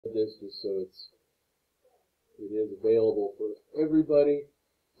this just so it is available for everybody.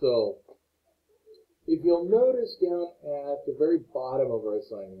 So if you'll notice down at the very bottom of our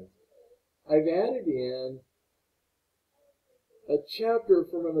assignment, I've added in a chapter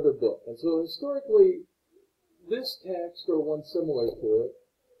from another book. And so historically, this text, or one similar to it,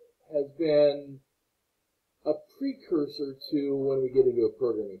 has been a precursor to when we get into a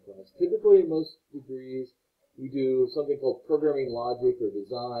programming class. Typically, in most degrees, we do something called programming logic or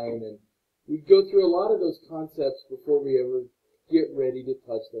design, and we go through a lot of those concepts before we ever get ready to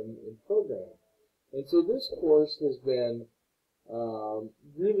touch them in programming. And so this course has been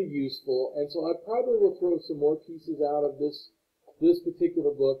really useful, and so I probably will throw some more pieces out of this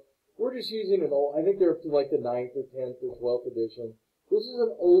particular book. We're just using an old, I think they're up to like the 9th or 10th or 12th edition. This is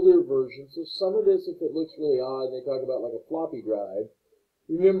an older version, so some of this, if it looks really odd, they talk about like a floppy drive,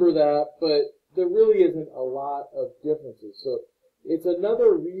 remember that, but there really isn't a lot of differences. So it's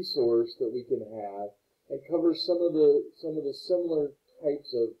another resource that we can have and covers some of the similar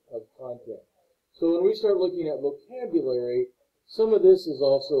types of content. So when we start looking at vocabulary, some of this is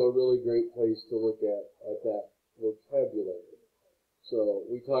also a really great place to look at that vocabulary. So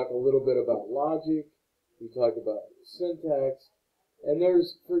we talk a little bit about logic, we talk about syntax, and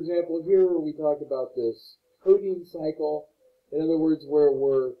there's, for example, here where we talk about this coding cycle. In other words, where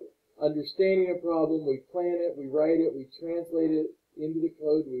we're understanding a problem, we plan it, we write it, we translate it into the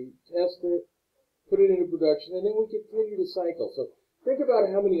code, we test it, put it into production, and then we continue to cycle. So think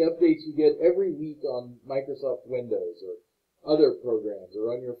about how many updates you get every week on Microsoft Windows or other programs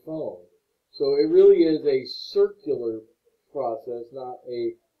or on your phone. So it really is a circular process, not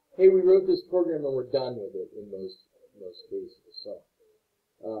a, hey, we wrote this program and we're done with it in most cases. So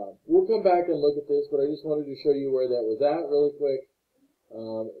we'll come back and look at this, but I just wanted to show you where that was at really quick.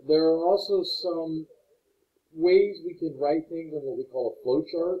 There are also some ways we can write things in what we call a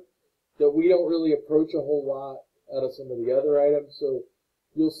flowchart that we don't really approach a whole lot out of some of the other items. So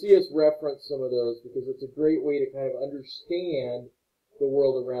you'll see us reference some of those because it's a great way to kind of understand the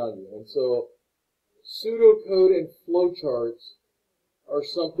world around you. And so pseudocode and flowcharts are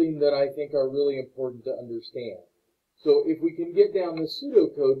something that I think are really important to understand. So if we can get down the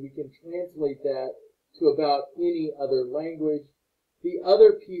pseudocode, we can translate that to about any other language. The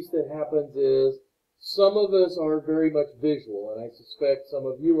other piece that happens is some of us are very much visual, and I suspect some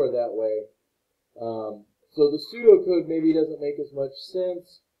of you are that way. So the pseudocode maybe doesn't make as much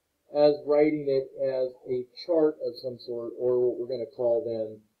sense as writing it as a chart of some sort, or what we're going to call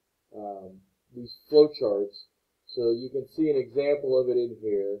then these flowcharts. So you can see an example of it in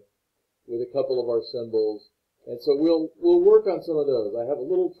here with a couple of our symbols. And so we'll work on some of those. I have a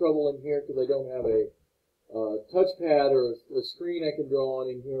little trouble in here because I don't have a touchpad or a screen I can draw on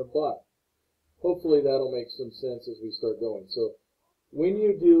in here, but hopefully that'll make some sense as we start going. So when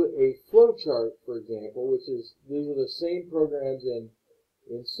you do a flowchart, for example, which is, these are the same programs in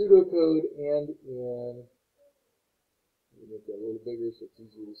pseudocode and in, let me make that a little bigger so it's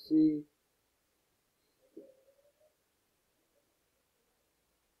easier to see.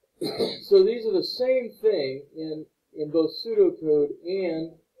 So these are the same thing in both pseudocode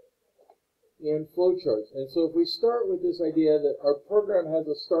and in flowcharts. And so if we start with this idea that our program has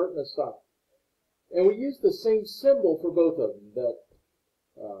a start and a stop, and we use the same symbol for both of them, that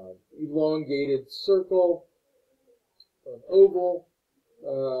elongated circle, an oval.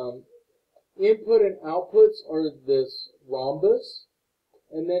 Input and outputs are this rhombus,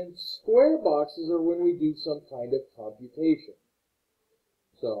 and then square boxes are when we do some kind of computation.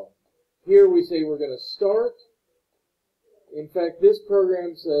 So here we say we're going to start. In fact, this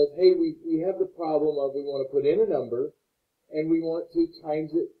program says, hey, we have the problem of we want to put in a number, and we want to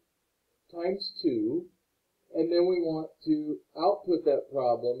times it times 2, and then we want to output that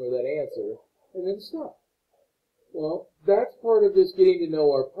problem or that answer, and then stop. Well, that's part of this getting to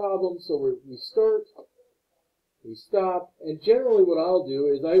know our problem. So we start, we stop, and generally what I'll do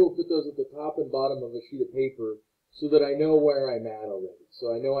is I will put those at the top and bottom of a sheet of paper so that I know where I'm at already.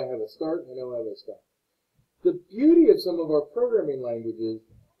 So I know I have a start and I know I have a stop. The beauty of some of our programming languages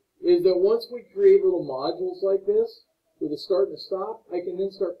is that once we create little modules like this with a start and a stop, I can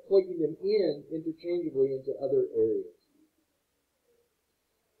then start plugging them in interchangeably into other areas.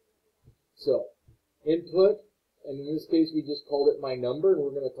 So input, and in this case we just called it my number, and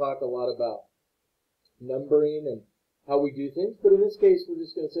we're going to talk a lot about numbering and how we do things, but in this case we're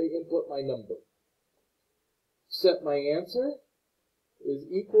just going to say input my number. Set my answer is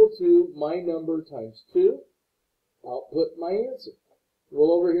equal to my number times 2. Output my answer.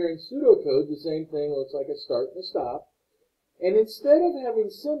 Well, over here in pseudocode, the same thing looks like a start and a stop. And instead of having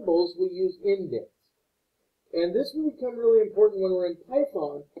symbols, we use indents. And this will become really important when we're in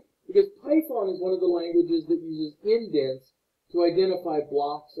Python, because Python is one of the languages that uses indents to identify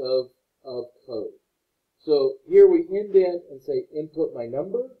blocks of code. So here we indent and say input my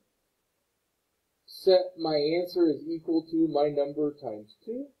number, set my answer is equal to my number times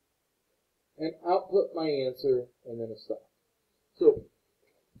 2, and output my answer, and then a stop. So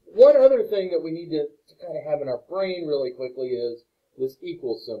one other thing that we need to kind of have in our brain really quickly is this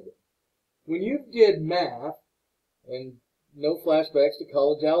equal symbol. When you did math, and no flashbacks to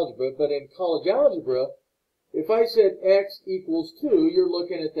college algebra, but in college algebra, if I said x equals 2, you're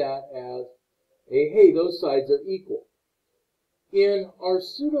looking at that as hey, those sides are equal. In our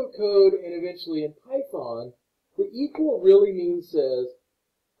pseudocode and eventually in Python, the equal really means says,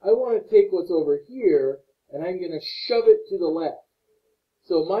 I want to take what's over here and I'm going to shove it to the left.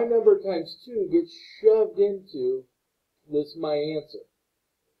 So my number times 2 gets shoved into this my answer.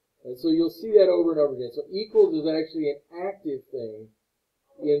 And so you'll see that over and over again. So equals is actually an active thing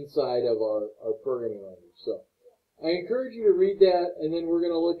inside of our programming language. So I encourage you to read that, and then we're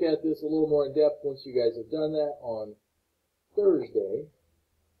going to look at this a little more in depth once you guys have done that on Thursday,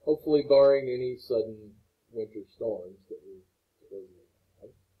 hopefully barring any sudden winter storms that we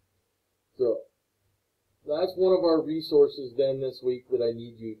have. So that's one of our resources then this week that I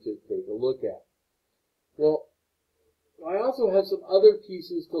need you to take a look at. Well, I also have some other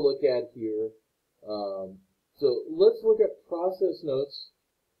pieces to look at here. So let's look at process notes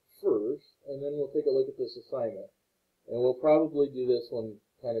first, and then we'll take a look at this assignment. And we'll probably do this one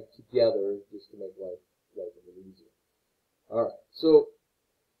kind of together just to make life a little easier. All right, so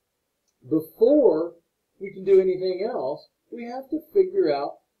before we can do anything else, we have to figure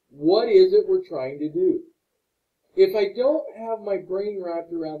out what is it we're trying to do. If I don't have my brain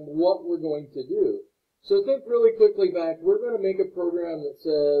wrapped around what we're going to do, so think really quickly back, we're going to make a program that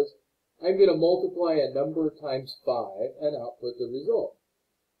says, I'm going to multiply a number times 5 and output the result.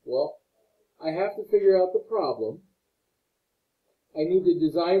 Well, I have to figure out the problem. I need to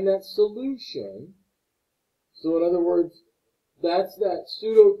design that solution. So in other words, that's that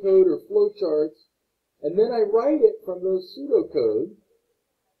pseudocode or flowcharts, and then I write it from those pseudocode.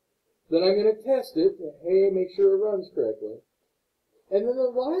 Then I'm going to test it, hey, make sure it runs correctly. And then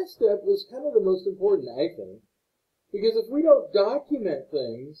the last step was kind of the most important, I think, because if we don't document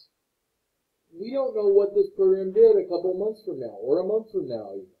things, we don't know what this program did a couple months from now, or a month from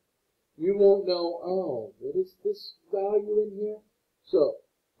now even. You won't know, oh, what is this value in here? So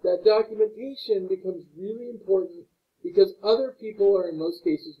that documentation becomes really important because other people are in most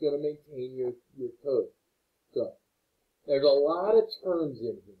cases going to maintain your code. So there's a lot of terms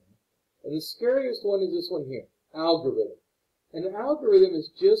in here. And the scariest one is this one here, algorithm. And an algorithm is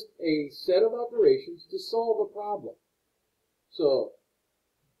just a set of operations to solve a problem. So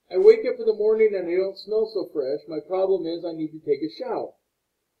I wake up in the morning and I don't smell so fresh. My problem is I need to take a shower.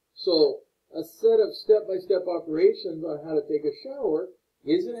 So a set of step-by-step operations on how to take a shower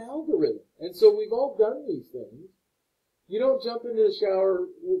is an algorithm. And so we've all done these things. You don't jump into the shower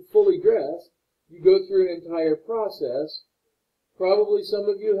fully dressed. You go through an entire process. Probably some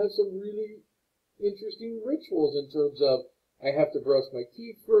of you have some really interesting rituals in terms of, I have to brush my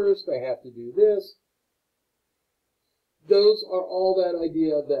teeth first, I have to do this. Those are all that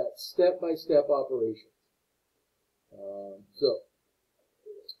idea of that step-by-step operation. So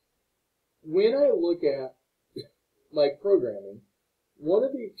when I look at my programming, one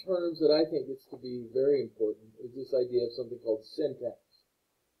of the terms that I think is to be very important is this idea of something called syntax.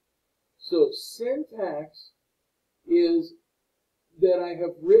 So syntax is that I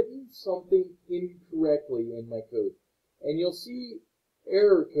have written something incorrectly in my code. And you'll see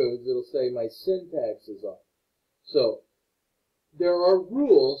error codes that'll say my syntax is off. So there are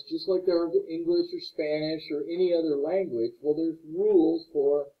rules, just like there are in English or Spanish or any other language. Well, there's rules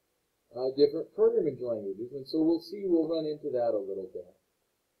for different programming languages, and so we'll see, we'll run into that a little bit.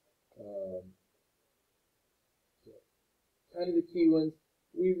 Kind of the key ones.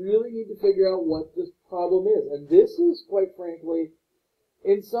 We really need to figure out what this problem is. And this is, quite frankly,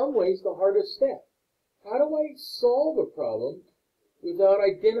 in some ways, the hardest step. How do I solve a problem without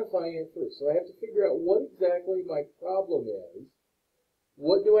identifying it first? So I have to figure out what exactly my problem is.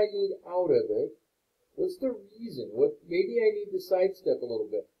 What do I need out of it? What's the reason? Maybe I need to sidestep a little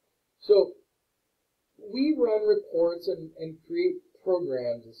bit. So we run reports and create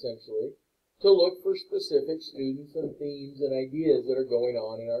programs, essentially, to look for specific students and themes and ideas that are going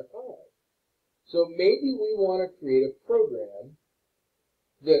on in our class. So maybe we want to create a program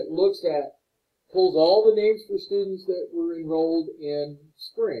that pulls all the names for students that were enrolled in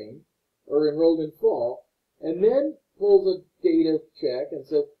spring or enrolled in fall, and then pulls a data check and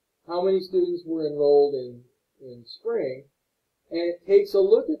says how many students were enrolled in in spring, and it takes a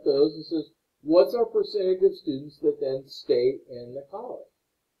look at those and says, what's our percentage of students that then stay in the college?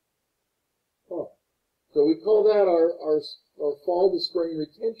 Oh. So we call that our fall to spring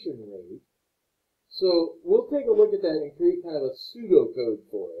retention rate. So we'll take a look at that and create kind of a pseudocode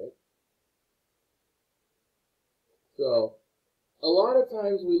for it. So a lot of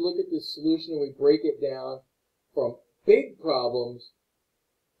times we look at this solution and we break it down from big problems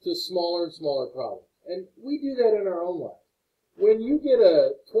to smaller and smaller problems. And we do that in our own life. When you get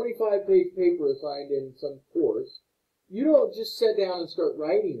a 25-page paper assigned in some course, you don't just sit down and start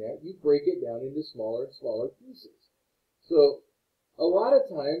writing that. You break it down into smaller and smaller pieces. So a lot of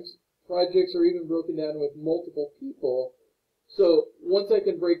times, projects are even broken down with multiple people. So once I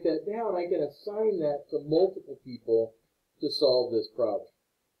can break that down, I can assign that to multiple people to solve this problem.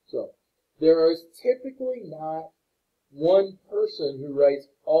 So there is typically not one person who writes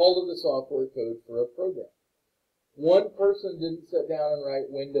all of the software code for a program. One person didn't sit down and write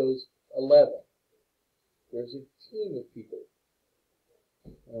Windows 11. There's a team of people.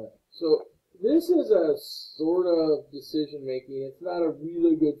 So this is a sort of decision making. It's not a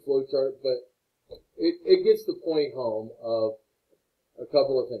really good flowchart, but it gets the point home of a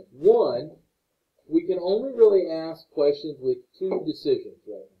couple of things. One, we can only really ask questions with two decisions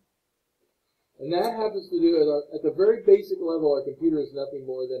right now. And that happens to do, at the very basic level, our computer is nothing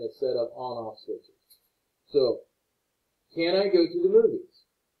more than a set of on-off switches. So, can I go to the movies?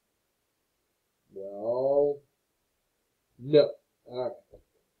 Well, no. All right.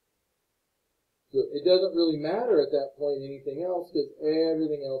 So it doesn't really matter at that point anything else because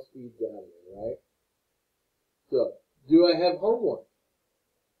everything else feeds out of it, right? So, do I have homework?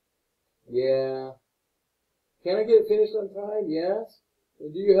 Yeah. Can I get it finished on time? Yes.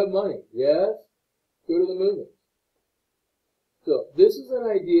 And do you have money? Yes. Go to the movies. So this is an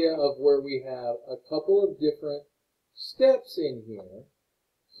idea of where we have a couple of different steps in here.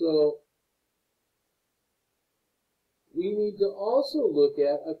 So we need to also look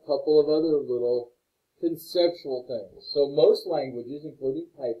at a couple of other little conceptual things. So most languages, including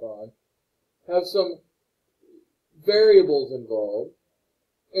Python, have some variables involved.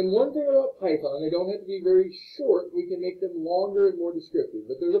 And one thing about Python, they don't have to be very short. We can make them longer and more descriptive,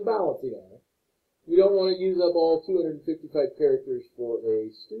 but there's a balancing act. We don't want to use up all 255 characters for a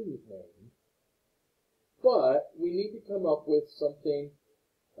student name, but we need to come up with something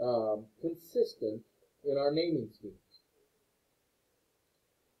consistent in our naming schemes.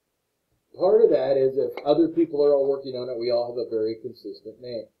 Part of that is if other people are all working on it, we all have a very consistent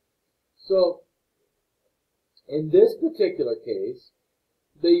name. So in this particular case,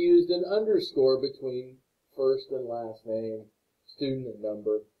 they used an underscore between first and last name, student and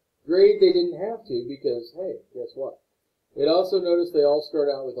number. Grade they didn't have to because, hey, guess what? It also noticed they all start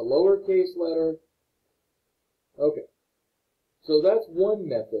out with a lowercase letter. Okay. So that's one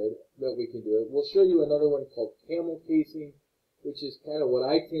method that we can do it. We'll show you another one called camel casing, which is kind of what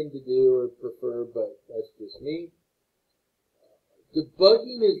I tend to do or prefer, but that's just me.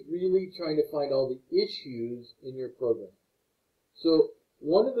 Debugging is really trying to find all the issues in your program. So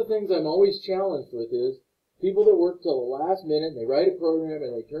one of the things I'm always challenged with is people that work till the last minute and they write a program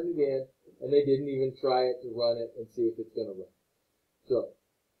and they turn it in and they didn't even try it to run it and see if it's going to run. So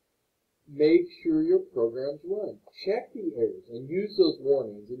make sure your programs run. Check the errors and use those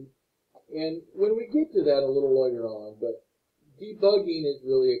warnings. And when we get to that a little later on, but debugging is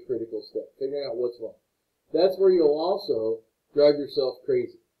really a critical step, figuring out what's wrong. That's where you'll also drive yourself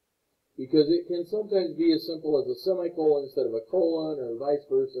crazy, because it can sometimes be as simple as a semicolon instead of a colon or vice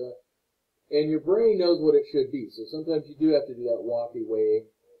versa, and your brain knows what it should be. So sometimes you do have to do that walk away.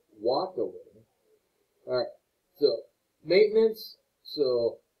 All right, so maintenance.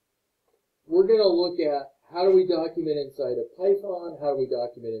 So we're going to look at how do we document inside of Python, how do we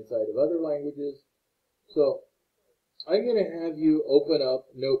document inside of other languages. So I'm going to have you open up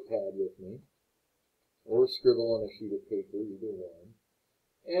Notepad with me, or scribble on a sheet of paper, either one.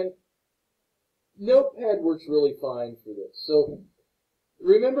 And Notepad works really fine for this. So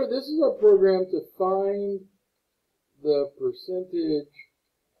remember, this is our program to find the percentage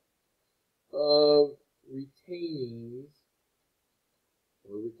of retainees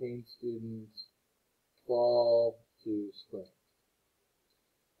or retained students fall to spring.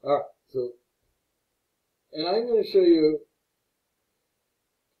 All right, so, and I'm going to show you,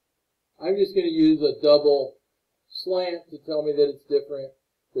 I'm just going to use a double slant to tell me that it's different.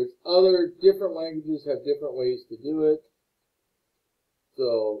 There's other different languages have different ways to do it.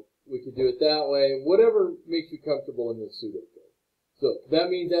 So we could do it that way, whatever makes you comfortable in this pseudocode. So that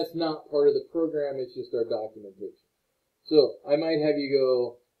means that's not part of the program, it's just our documentation. So I might have you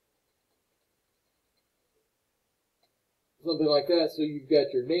go something like that. So you've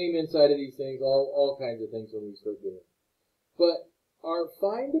got your name inside of these things, all kinds of things when we start doing it. But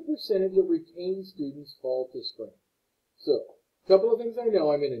find the percentage of retained students fall to spring. So a couple of things I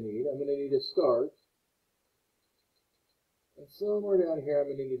know I'm going to need. I'm going to need a start. And somewhere down here I'm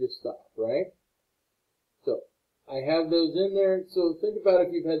going to need a stop, right? So I have those in there. So think about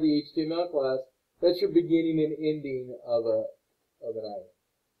if you've had the HTML class, that's your beginning and ending of an item.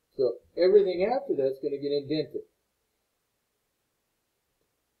 So everything after that's going to get indented.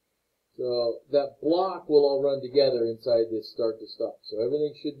 So that block will all run together inside this start to stop. So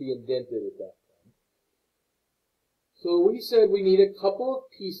everything should be indented at that point. So we said we need a couple of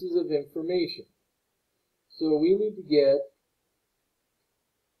pieces of information. So we need to get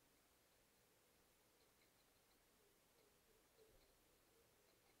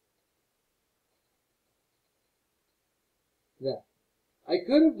now. I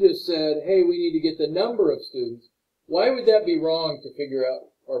could have just said, hey, we need to get the number of students. Why would that be wrong to figure out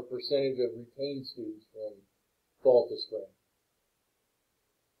our percentage of retained students from fall to spring?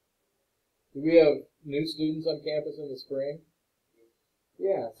 Do we have new students on campus in the spring?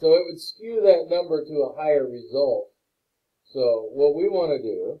 Yeah, so it would skew that number to a higher result. So what we want to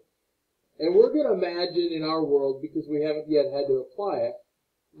do, and we're going to imagine in our world, because we haven't yet had to apply it,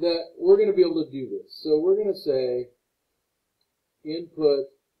 that we're going to be able to do this. So we're going to say input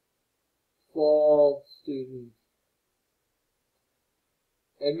fall student,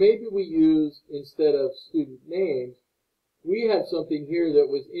 and maybe we use, instead of student names, we have something here that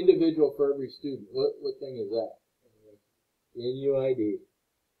was individual for every student. What thing is that? NUID.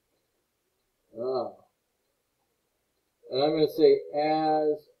 Ah. And I'm going to say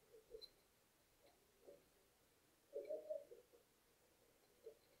as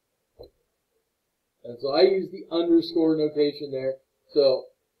and so I use the underscore notation there. So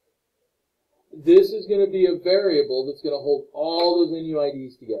this is going to be a variable that's going to hold all those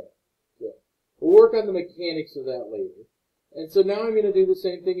NUIDs together. So we'll work on the mechanics of that later. And so now I'm going to do the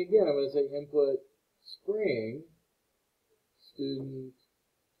same thing again. I'm going to say input spring student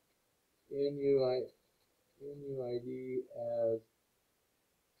NUID as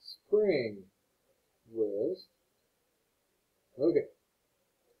spring list. Okay.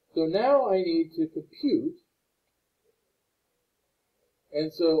 So now I need to compute.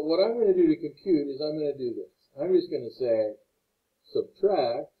 And so what I'm going to do to compute is I'm going to do this. I'm just going to say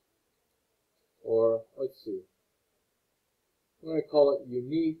subtract, or let's see. I'm going to call it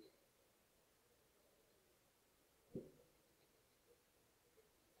unique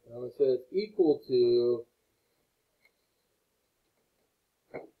I'm going to say it's equal to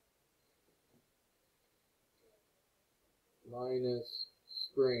minus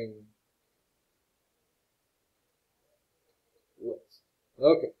spring list.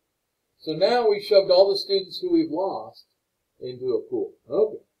 Okay. So now we shoved all the students who we've lost into a pool.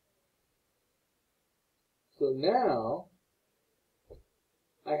 Okay. So now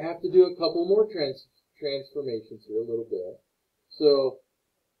I have to do a couple more transformations here a little bit. So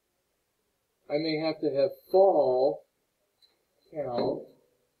I may have to have fall count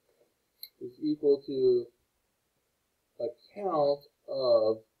is equal to a count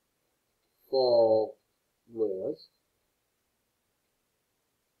of fall list.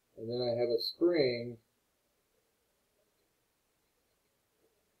 And then I have a spring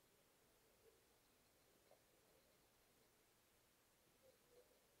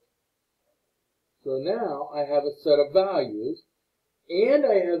so now I have a set of values, and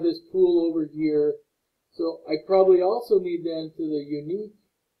I have this pool over here. So I probably also need then to the unique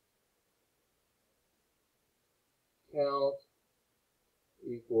count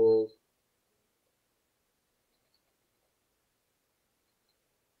equals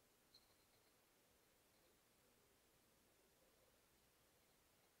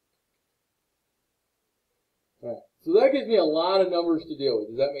all right. So that gives me a lot of numbers to deal with.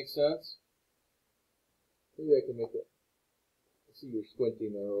 Does that make sense? Maybe I can make it. I see you're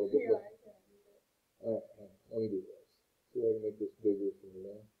squinting there a little bit. Yeah, I can do that. All right, let me do this. See if I can make this bigger for you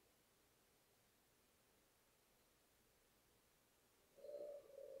now.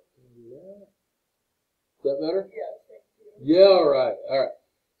 Can I do that? Is that better? Yeah, thank you. Yeah, all right, all right.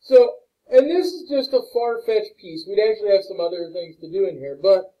 So, and this is just a far-fetched piece. We'd actually have some other things to do in here,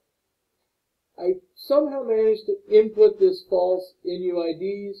 but I somehow managed to input this false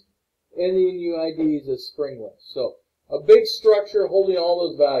NUIDs and the NUIDs as spring list. So a big structure holding all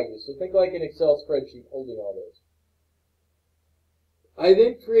those values. So think like an Excel spreadsheet holding all those. I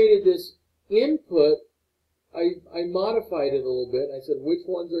then created this input. I modified it a little bit. I said which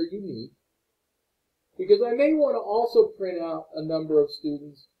ones are unique, because I may want to also print out a number of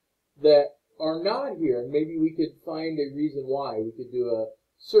students that are not here, and maybe we could find a reason why. We could do a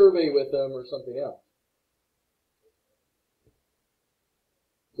survey with them or something else.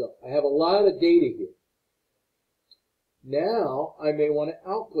 So I have a lot of data here. Now I may want to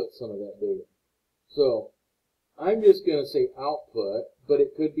output some of that data. So I'm just going to say output, but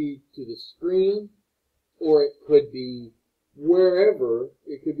it could be to the screen, or it could be wherever.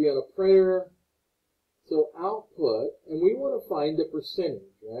 It could be on a printer. So output, and we want to find the percentage,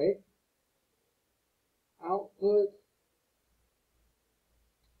 right? Output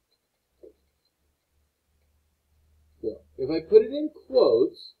so if I put it in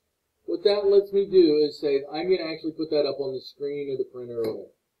quotes, what that lets me do is say I'm going to actually put that up on the screen or the printer or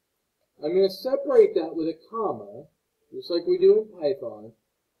whatever. I'm going to separate that with a comma, just like we do in Python,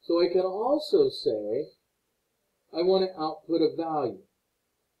 so I can also say I want to output a value.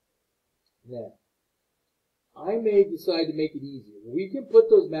 Now, I may decide to make it easier. We can put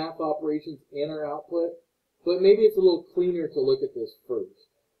those math operations in our output, but maybe it's a little cleaner to look at this first.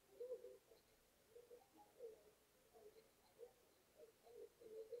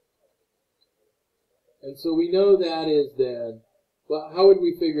 And so we know that is then, well, how would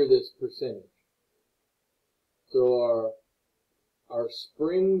we figure this percentage? So our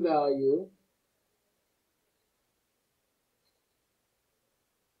spring value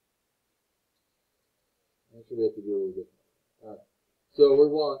actually we have to do a little different. All right. So we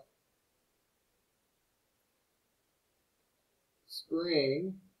want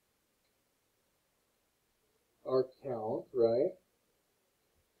spring, our count, right?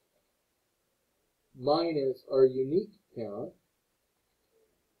 Minus our unique count.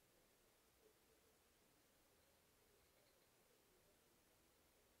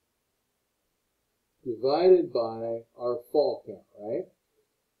 Divided by our fall count, right?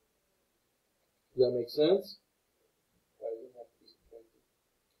 Does that make sense?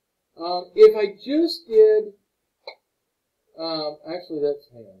 If I just did, actually that's,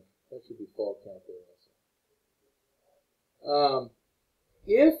 hang on, that should be fall count there also.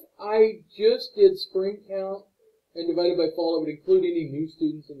 If I just did spring count and divided by fall, it would include any new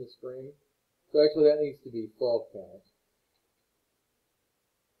students in the spring. So actually that needs to be fall count.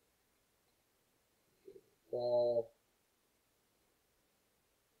 Fall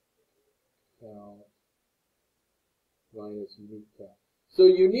count minus unique count. So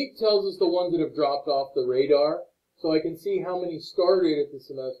unique tells us the ones that have dropped off the radar. So I can see how many started at the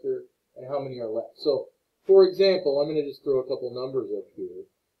semester and how many are left. So for example, I'm going to just throw a couple numbers up here.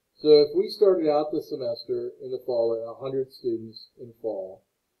 So if we started out the semester in the fall at 100 students in fall,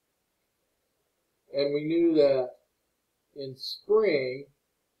 and we knew that in spring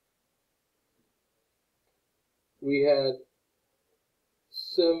we had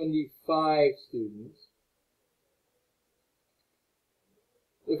 75 students.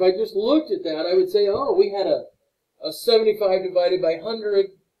 If I just looked at that, I would say, oh, we had a 75 divided by 100,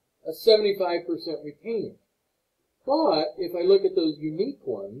 a 75% retaining. But if I look at those unique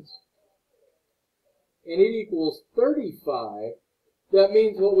ones, and it equals 35, that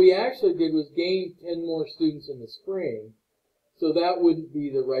means what we actually did was gain 10 more students in the spring. So that wouldn't be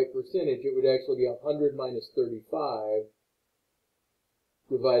the right percentage. It would actually be 100 minus 35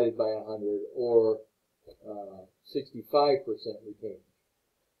 divided by 100, or 65% retainage.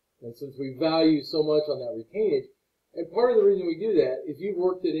 And since we value so much on that retainage, and part of the reason we do that, if you've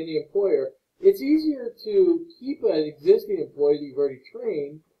worked at any employer, it's easier to keep an existing employee that you've already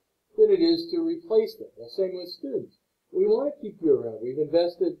trained than it is to replace them. Well, same with students. We want to keep you around. We've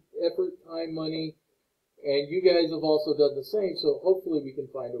invested effort, time, money, and you guys have also done the same, so hopefully we can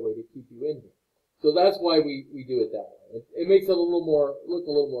find a way to keep you in here. So that's why we do it that way. It makes it look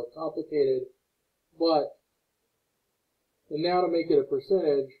a little more complicated, but and now to make it a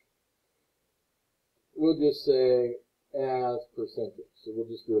percentage, we'll just say as percentage. So we'll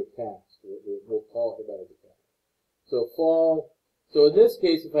just do a cast. We'll call it about a cast. So fall. So in this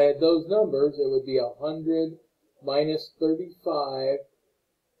case, if I had those numbers, it would be 100 minus 35.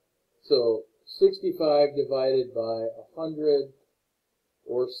 So 65 divided by 100,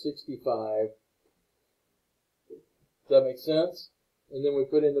 or 65. Does that make sense? And then we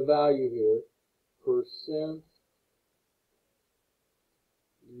put in the value here, percent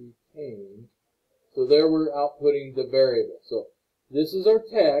retained. So there we're outputting the variable. So this is our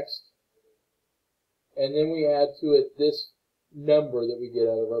text, and then we add to it this number that we get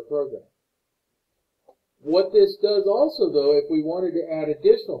out of our program. What this does also, though, if we wanted to add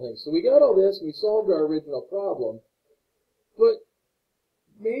additional things, so we got all this, we solved our original problem, but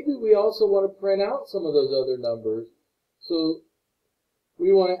maybe we also want to print out some of those other numbers. So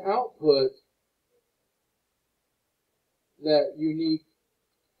we want to output that unique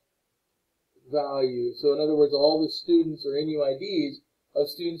value. So in other words, all the students or NUIDs of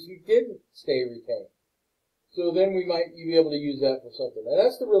students who didn't stay retained. So then we might be able to use that for something. And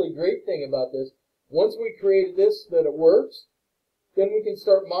that's the really great thing about this. Once we created this, that it works, then we can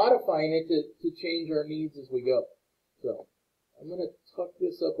start modifying it to change our needs as we go. So I'm going to tuck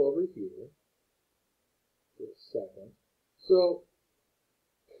this up over here for a second. So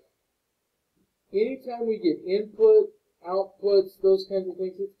anytime we get input, outputs, those kinds of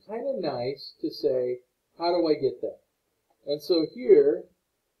things, it's kind of nice to say, how do I get that? And so here,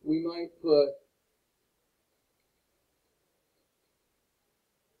 we might put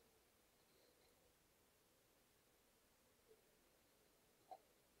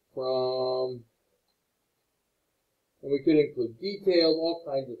from, and we could include details, all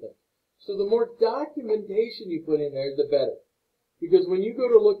kinds of things. So the more documentation you put in there, the better. Because when you go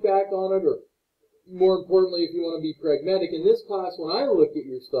to look back on it, or more importantly, if you want to be pragmatic, in this class, when I look at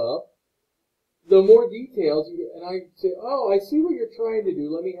your stuff, the more details you get, and I say, oh, I see what you're trying to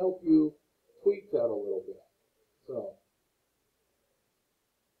do. Let me help you tweak that a little bit. So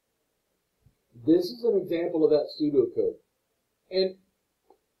this is an example of that pseudocode. And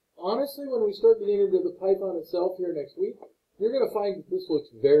honestly, when we start getting into the Python itself here next week, you're going to find that this looks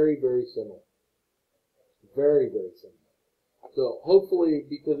very, very similar. Very, very similar. So hopefully,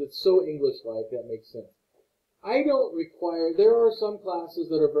 because it's so English-like, that makes sense. I don't require, there are some classes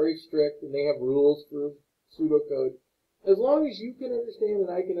that are very strict and they have rules for pseudocode. As long as you can understand and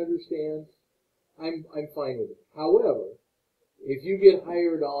I can understand, I'm fine with it. However, if you get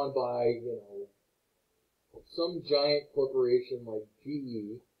hired on by, some giant corporation like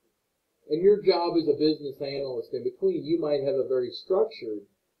GE, and your job as a business analyst in between, you might have a very structured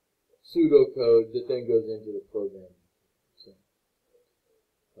pseudocode that then goes into the program.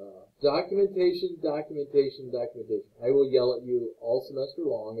 Documentation, documentation, documentation. I will yell at you all semester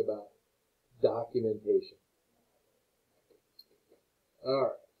long about documentation. All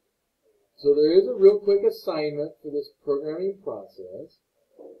right. So there is a real quick assignment for this programming process.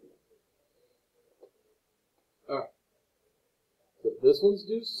 All right. So this one's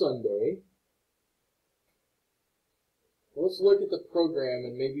due Sunday. Let's look at the program,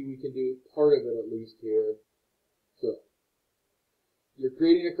 and maybe we can do part of it at least here. So you're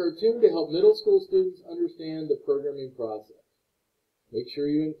creating a cartoon to help middle school students understand the programming process. Make sure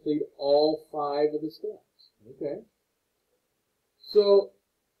you include all 5 of the steps. Okay. So,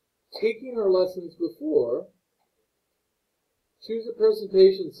 taking our lessons before, choose a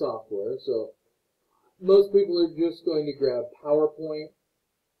presentation software. So, most people are just going to grab PowerPoint,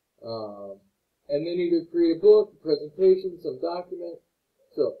 and then either create a book, a presentation, some document.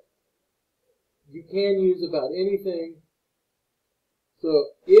 So, you can use about anything.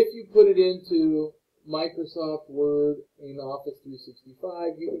 So if you put it into Microsoft Word in Office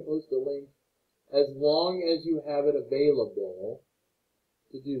 365, you can post a link as long as you have it available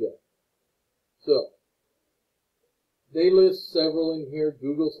to do that. So they list several in here: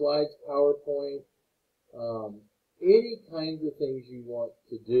 Google Slides, PowerPoint, any kinds of things you want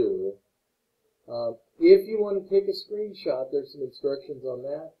to do. If you want to take a screenshot, there's some instructions on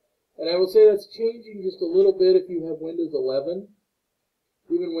that. And I will say that's changing just a little bit if you have Windows 11.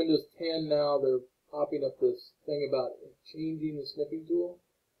 Even Windows 10 now, they're popping up this thing about changing the snipping tool.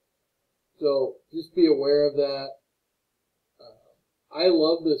 So just be aware of that. I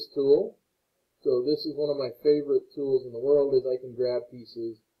love this tool. So this is one of my favorite tools in the world, is I can grab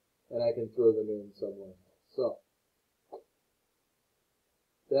pieces and I can throw them in somewhere else. So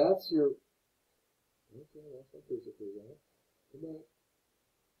that's your, okay, that's my physical right? Come back.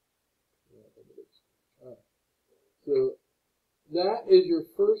 All right. So that is your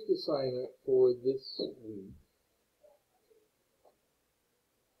first assignment for this week.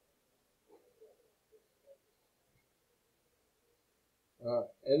 All right.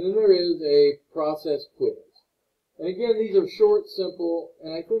 And then there is a process quiz. And again, these are short, simple,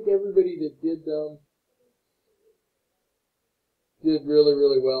 and I think everybody that did them did really,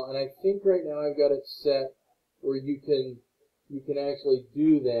 really well. And I think right now I've got it set where you can actually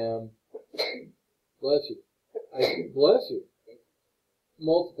do them. Bless you. Bless you.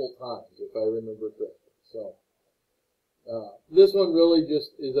 Multiple times, if I remember correctly. So this one really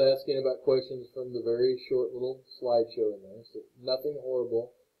just is asking about questions from the very short little slideshow in there. So nothing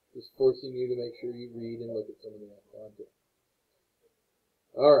horrible, just forcing you to make sure you read and look at some of the content.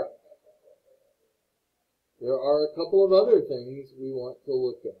 All right. There are a couple of other things we want to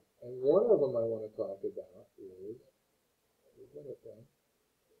look at. And one of them I want to talk about is,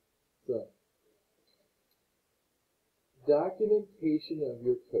 so, documentation of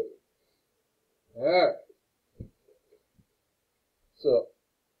your code. All right. So,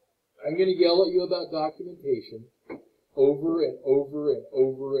 I'm going to yell at you about documentation over and over and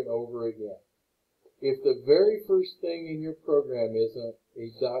over and over again. If the very first thing in your program isn't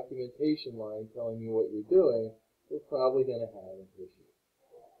a documentation line telling you what you're doing, we're probably going to have an issue.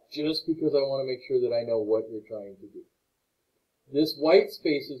 Just because I want to make sure that I know what you're trying to do. This white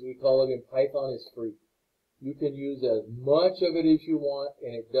space, as we call it in Python, is free. You can use as much of it as you want,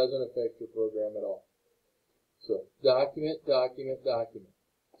 and it doesn't affect your program at all. So, document, document, document.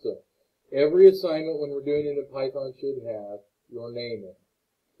 So, every assignment when we're doing it in Python should have your name in it.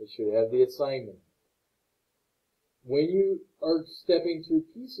 It should have the assignment. When you are stepping through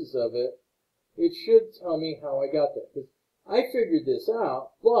pieces of it, it should tell me how I got there. Because I figured this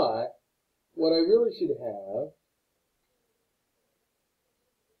out, but what I really should have,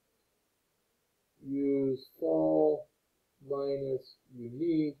 use fall minus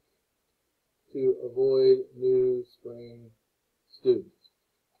unique to avoid new string students.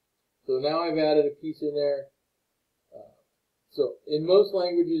 So now I've added a piece in there. So in most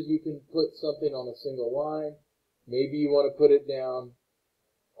languages you can put something on a single line. Maybe you want to put it down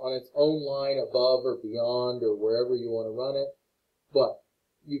on its own line above or beyond or wherever you want to run it. But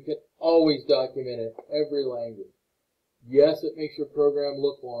you can always document it in every language. Yes, it makes your program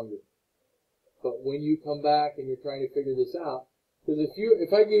look longer. But when you come back and you're trying to figure this out, because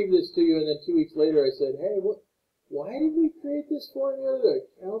if I gave this to you and then 2 weeks later I said, hey, why did we create this formula to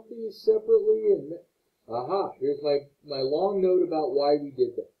count these separately? And aha, here's my long note about why we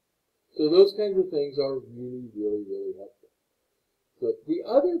did that. So those kinds of things are really, really, really helpful. So the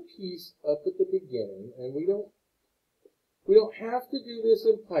other piece up at the beginning, and we don't have to do this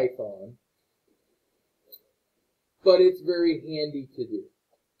in Python, but it's very handy to do.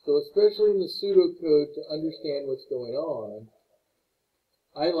 So especially in the pseudocode to understand what's going on,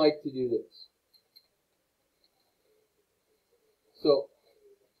 I like to do this. So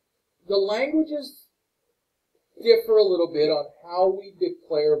the languages differ a little bit on how we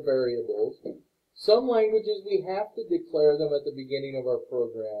declare variables. Some languages we have to declare them at the beginning of our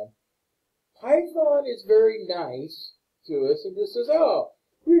program. Python is very nice to us and just says, oh,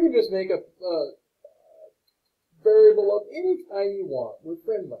 you can just make a variable of any kind you want. We're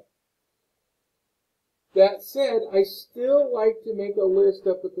friendly. That said, I still like to make a list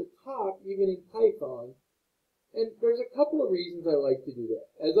up at the top, even in Python. And there's a couple of reasons I like to do that.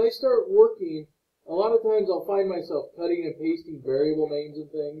 As I start working, a lot of times I'll find myself cutting and pasting variable names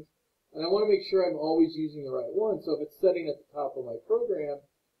and things. And I want to make sure I'm always using the right one. So if it's setting at the top of my program,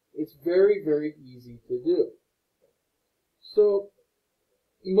 it's very, very easy to do. So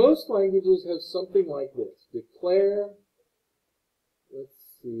most languages have something like this. Declare, let's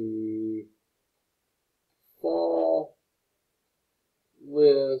see, fall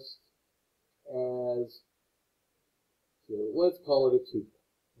list as, so let's call it a tuple.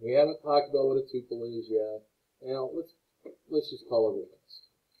 We haven't talked about what a tuple is yet. Now let's just call it a list.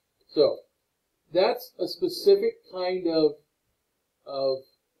 So that's a specific kind of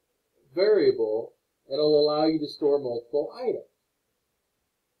variable, and it'll allow you to store multiple items.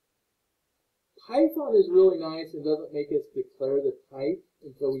 Python is really nice and doesn't make us declare the type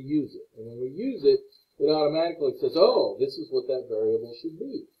until we use it. And when we use it, it automatically says, oh, this is what that variable should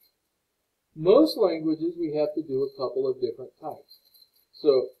be. Most languages, we have to do a couple of different types.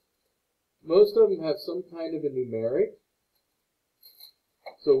 So most of them have some kind of a numeric.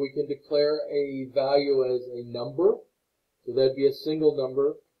 So we can declare a value as a number. So that'd be a single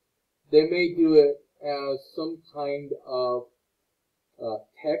number. They may do it as some kind of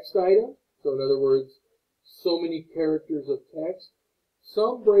text item. So in other words, so many characters of text.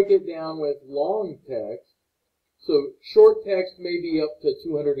 Some break it down with long text. So short text may be up to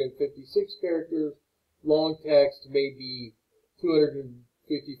 256 characters. Long text may be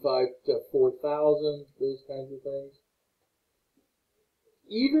 255 to 4,000, those kinds of things.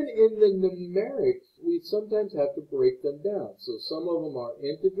 Even in the numerics, we sometimes have to break them down. So some of them are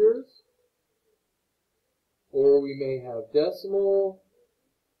integers, or we may have decimal,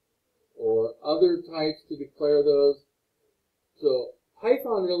 or other types to declare those. So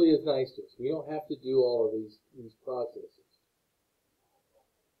Python really is nice to us. We don't have to do all of these processes.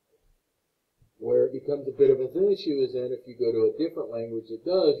 Where it becomes a bit of an issue is then if you go to a different language that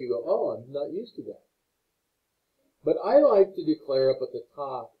does, you go, oh, I'm not used to that. But I like to declare up at the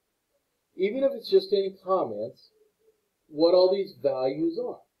top, even if it's just in comments, what all these values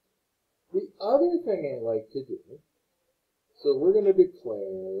are. The other thing I like to do, so we're going to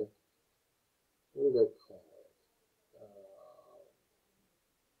declare, what did I call it?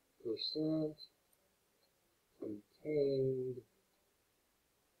 Percent contained,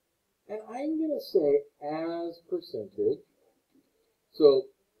 and I'm going to say as percentage. So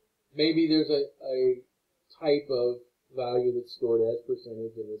maybe there's a type of value that's stored as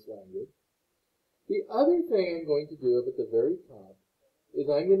percentage in this language. The other thing I'm going to do up at the very top is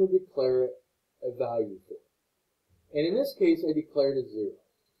I'm going to declare a value for it. And in this case, I declared a 0.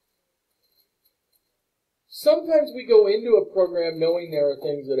 Sometimes we go into a program knowing there are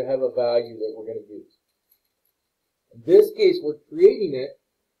things that have a value that we're going to use. In this case, we're creating it,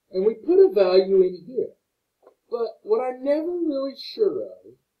 and we put a value in here. But what I'm never really sure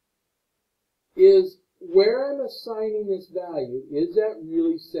of is where I'm assigning this value, is that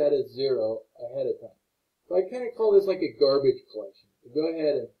really set as 0 ahead of time? So I kind of call this like a garbage collection. So go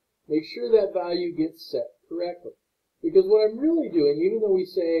ahead and make sure that value gets set correctly. Because what I'm really doing, even though we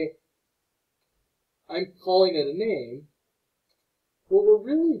say I'm calling it a name, what we're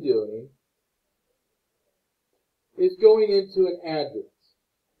really doing is going into an address.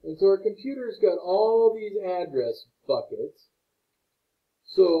 And so our computer's got all these address buckets.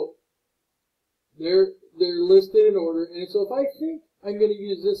 So they're listed in order. And so if I think I'm going to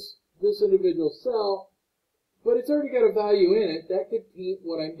use this individual cell, but it's already got a value in it, that could taint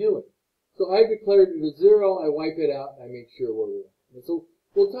what I'm doing. So I've declared it a 0, I wipe it out, and I make sure where we're at. And so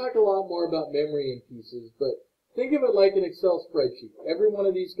we'll talk a lot more about memory in pieces, but think of it like an Excel spreadsheet. Every one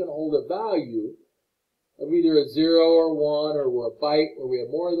of these is going to hold a value of either a 0 or 1 or a byte, or we have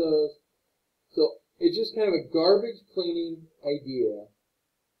more of those. So it's just kind of a garbage cleaning idea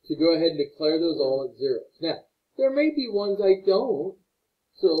to go ahead and declare those all at zeros. Now, there may be ones I don't.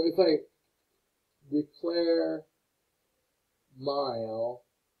 So if I declare mile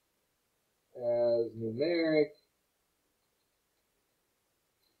as numeric,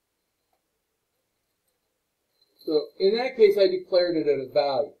 so in that case I declared it at a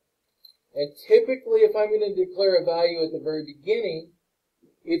value. And typically if I'm going to declare a value at the very beginning,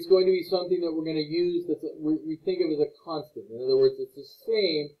 it's going to be something that we're going to use that we think of as a constant. In other words, it's the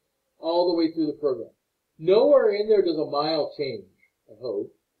same all the way through the program. Nowhere in there does a mile change, I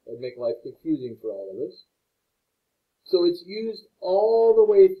hope. That'd make life confusing for all of us. So it's used all the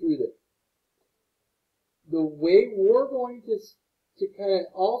way through there. The way we're going to kind of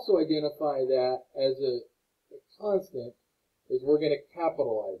also identify that as a constant is we're going to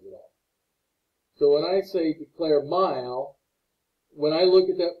capitalize it all. So when I say declare mile, when I look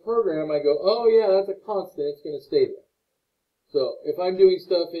at that program, I go, oh yeah, that's a constant, it's going to stay there. So if I'm doing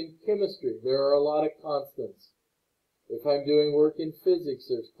stuff in chemistry, there are a lot of constants. If I'm doing work in physics,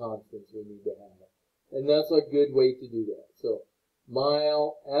 there's constants we need to have. And that's a good way to do that. So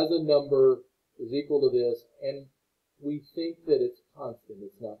mile as a number is equal to this, and we think that it's constant.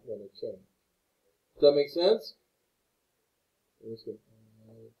 It's not going to change. Does that make sense? I'm just going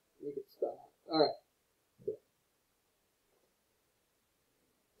to make it stop. All right.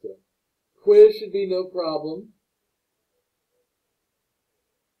 So quiz should be no problem.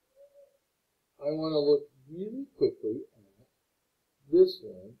 I want to look really quickly at this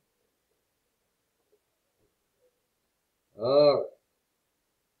one. All right.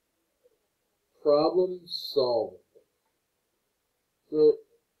 Problem solving. So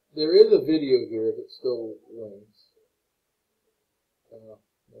there is a video here if it still links. Never mind.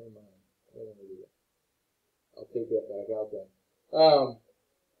 I don't want to do that. I'll take that back out then.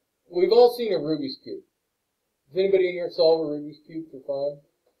 We've all seen a Rubik's Cube. Does anybody in here solve a Rubik's Cube for fun?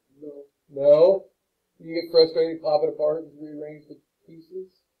 No. No? You get frustrated, pop it apart, and rearrange the pieces?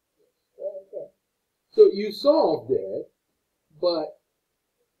 Okay. So you solved it, but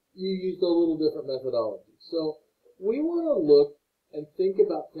you used a little different methodology. So we want to look and think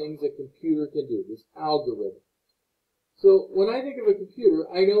about things a computer can do, this algorithm. So when I think of a computer,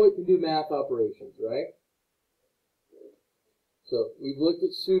 I know it can do math operations, right? So we've looked at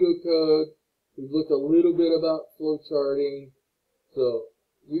pseudocode. We've looked a little bit about flowcharting. So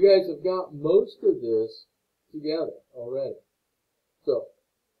you guys have got most of this together already. So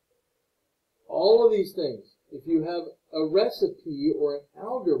all of these things, if you have a recipe or an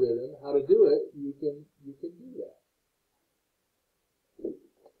algorithm how to do it, you can do that.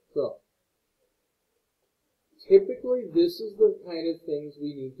 So typically this is the kind of things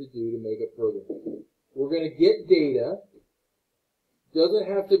we need to do to make a program. We're going to get data.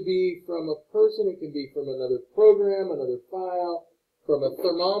 Doesn't have to be from a person. It can be from another program, another file, from a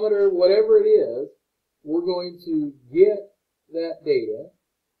thermometer, whatever it is. We're going to get that data.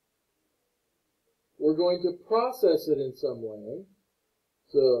 We're going to process it in some way.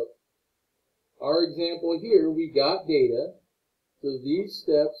 So our example here, we got data. So these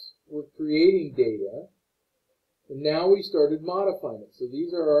steps, we're creating data. And now we started modifying it. So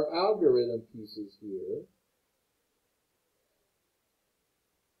these are our algorithm pieces here.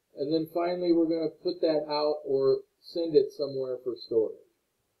 And then finally, we're going to put that out or send it somewhere for storage.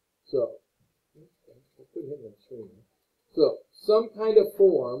 So, I'll put him on screen. So, some kind of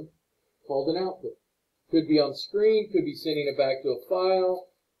form called an output. Could be on screen, could be sending it back to a file,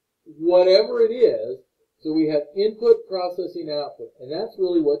 whatever it is. So we have input, processing, output. And that's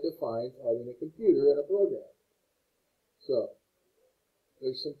really what defines having a computer and a program. So,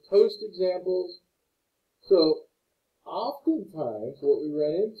 there's some toast examples. So, oftentimes what we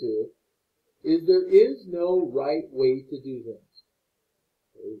run into is there is no right way to do things.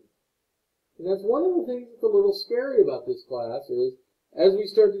 And that's one of the things that's a little scary about this class is, as we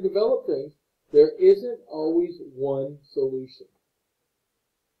start to develop things, there isn't always one solution.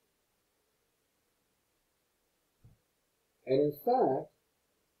 And in fact,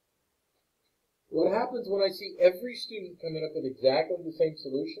 what happens when I see every student coming up with exactly the same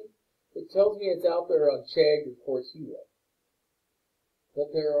solution, it tells me it's out there on Chegg or Course Hero. That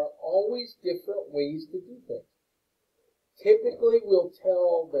there are always different ways to do things. Typically, we'll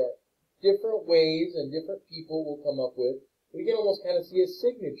tell that different ways and different people will come up with, we can almost kind of see a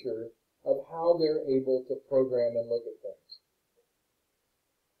signature of how they're able to program and look at things.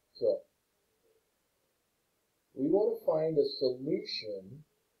 So, we want to find a solution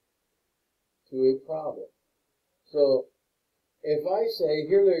to a problem. So, if I say,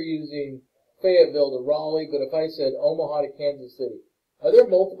 here they're using Fayetteville to Raleigh, but if I said Omaha to Kansas City, are there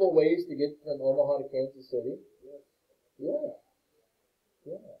multiple ways to get from Omaha to Kansas City? Yeah.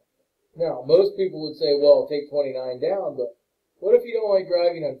 Now, most people would say, well, take 29 down, but what if you don't like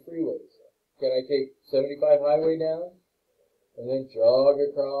driving on freeways? Can I take 75 highway down and then jog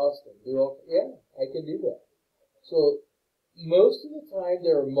across and do all? Yeah, I can do that. So, most of the time,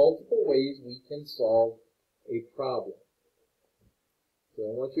 there are multiple ways we can solve a problem. So,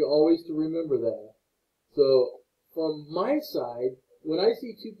 I want you always to remember that. So, from my side, when I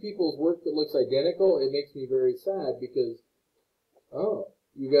see two people's work that looks identical, it makes me very sad because, oh,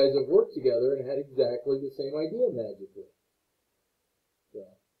 you guys have worked together and had exactly the same idea magically. So,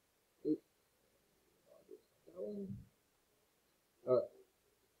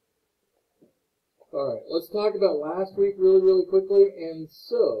 all right, let's talk about last week really quickly. And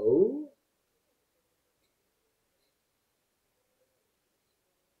so,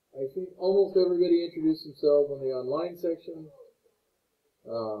 I think almost everybody introduced themselves on the online section.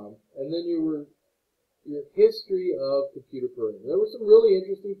 And then your history of computer programming. There were some really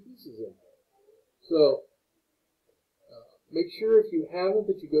interesting pieces in there. So, make sure if you haven't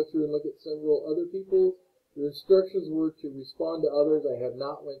that you go through and look at several other people's. Your instructions were to respond to others. I have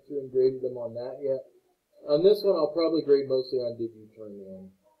not went through and graded them on that yet. On this one, I'll probably grade mostly on did you turn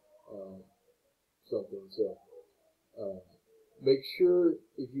in something. So, make sure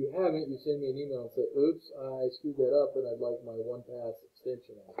if you haven't, you send me an email and say, oops, I screwed that up and I'd like my one-pass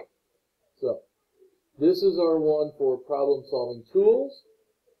extension on it. So, this is our one for problem-solving tools.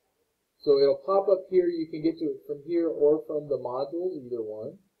 So it'll pop up here. You can get to it from here or from the modules, either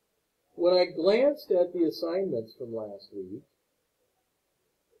one. When I glanced at the assignments from last week,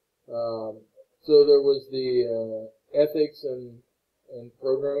 so there was the ethics and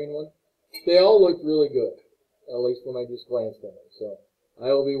programming one. They all looked really good, at least when I just glanced at them. So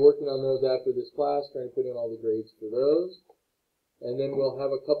I will be working on those after this class, trying to put in all the grades for those. And then we'll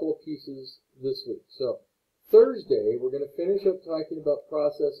have a couple of pieces this week. So Thursday, we're going to finish up talking about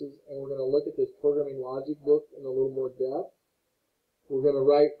processes, and we're going to look at this programming logic book in a little more depth. We're going to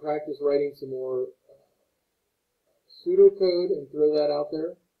practice writing some more pseudocode and throw that out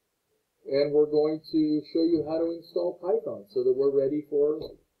there. And we're going to show you how to install Python so that we're ready for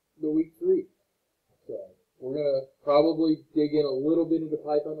the week 3. So we're going to probably dig in a little bit into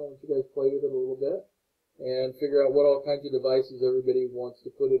Python. I want you guys to play with it a little bit and figure out what all kinds of devices everybody wants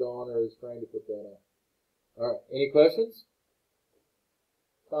to put it on or is trying to put that on. All right. Any questions?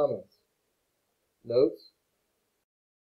 Comments? Notes?